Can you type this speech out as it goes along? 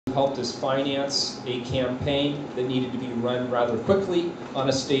helped us finance a campaign that needed to be run rather quickly on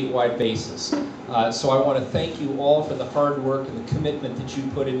a statewide basis. So I want to thank you all for the hard work and the commitment that you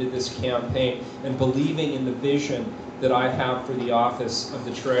put into this campaign and believing in the vision that I have for the office of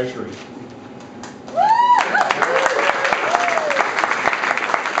the Treasury.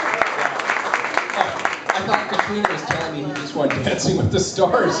 I thought Katrina was telling me he just won Dancing with the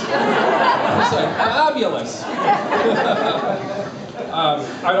Stars. I was like, fabulous.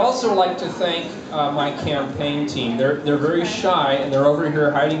 I'd also like to thank my campaign team. They're very shy, and they're over here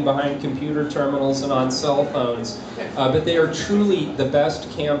hiding behind computer terminals and on cell phones. But they are truly the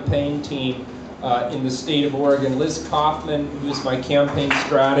best campaign team in the state of Oregon. Liz Kaufman, who is my campaign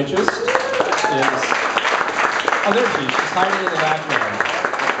strategist, is... Oh, there she is. She's hiding in the background.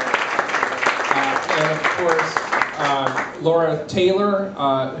 And of course, Laura Taylor,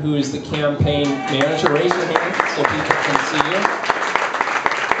 who is the campaign manager. Raise your hand so people can see you.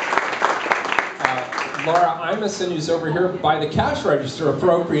 Laura Imeson, who's over here by the cash register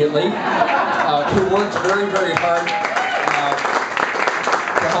appropriately, who worked very, very hard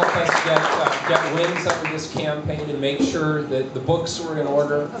to help us get wins under this campaign and make sure that the books were in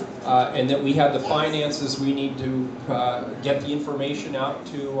order and that we had the finances we need to get the information out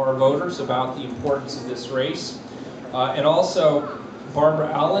to our voters about the importance of this race. And also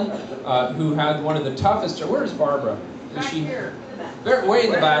Barbara Allen, who had one of the toughest... Where's Barbara? Is she here? Way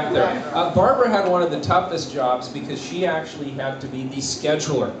in the back there. Barbara had one of the toughest jobs because she actually had to be the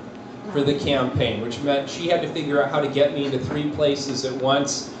scheduler for the campaign, which meant she had to figure out how to get me into 3 places at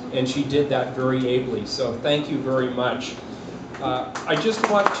once, and she did that very ably. So thank you very much. I just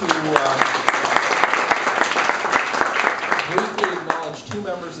want to briefly acknowledge 2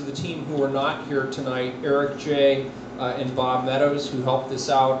 members of the team who are not here tonight, Eric J. And Bob Meadows, who helped us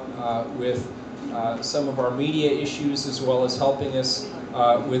out with some of our media issues, as well as helping us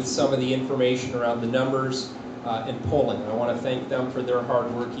with some of the information around the numbers and polling. I want to thank them for their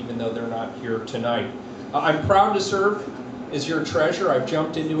hard work, even though they're not here tonight. I'm proud to serve as your treasurer. I've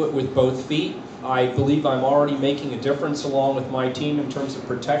jumped into it with both feet. I believe I'm already making a difference along with my team in terms of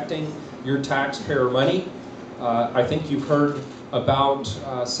protecting your taxpayer money. I think you've heard about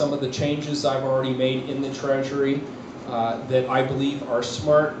some of the changes I've already made in the Treasury that I believe are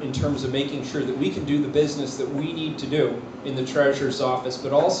smart in terms of making sure that we can do the business that we need to do in the Treasurer's office,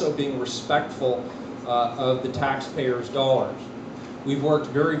 but also being respectful of the taxpayers' dollars. We've worked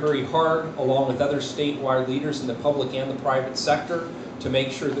very, very hard along with other statewide leaders in the public and the private sector to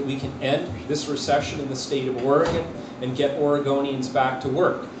make sure that we can end this recession in the state of Oregon and get Oregonians back to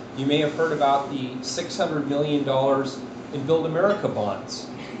work. You may have heard about the $600 million in Build America bonds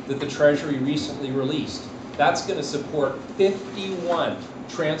that the Treasury recently released. That's going to support 51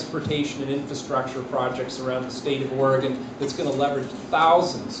 transportation and infrastructure projects around the state of Oregon that's going to leverage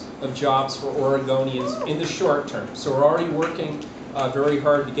thousands of jobs for Oregonians in the short term. So we're already working very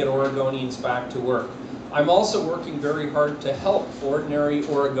hard to get Oregonians back to work. I'm also working very hard to help ordinary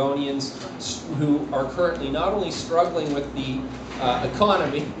Oregonians who are currently not only struggling with the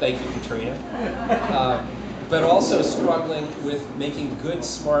economy, thank you Katrina, but also struggling with making good,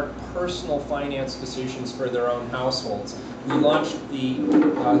 smart, personal finance decisions for their own households. We launched the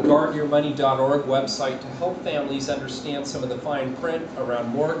guardyourmoney.org website to help families understand some of the fine print around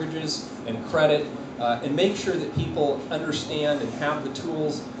mortgages and credit and make sure that people understand and have the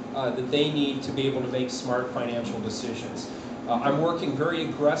tools that they need to be able to make smart financial decisions. I'm working very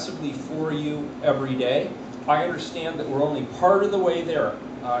aggressively for you every day. I understand that we're only part of the way there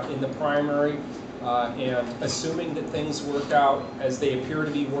in the primary. And assuming that things work out as they appear to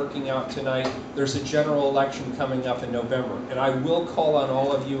be working out tonight, there's a general election coming up in November. And I will call on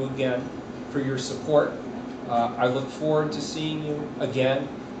all of you again for your support. I look forward to seeing you again.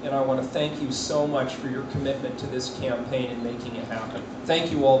 And I want to thank you so much for your commitment to this campaign and making it happen.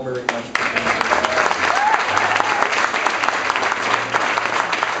 Thank you all very much for being here.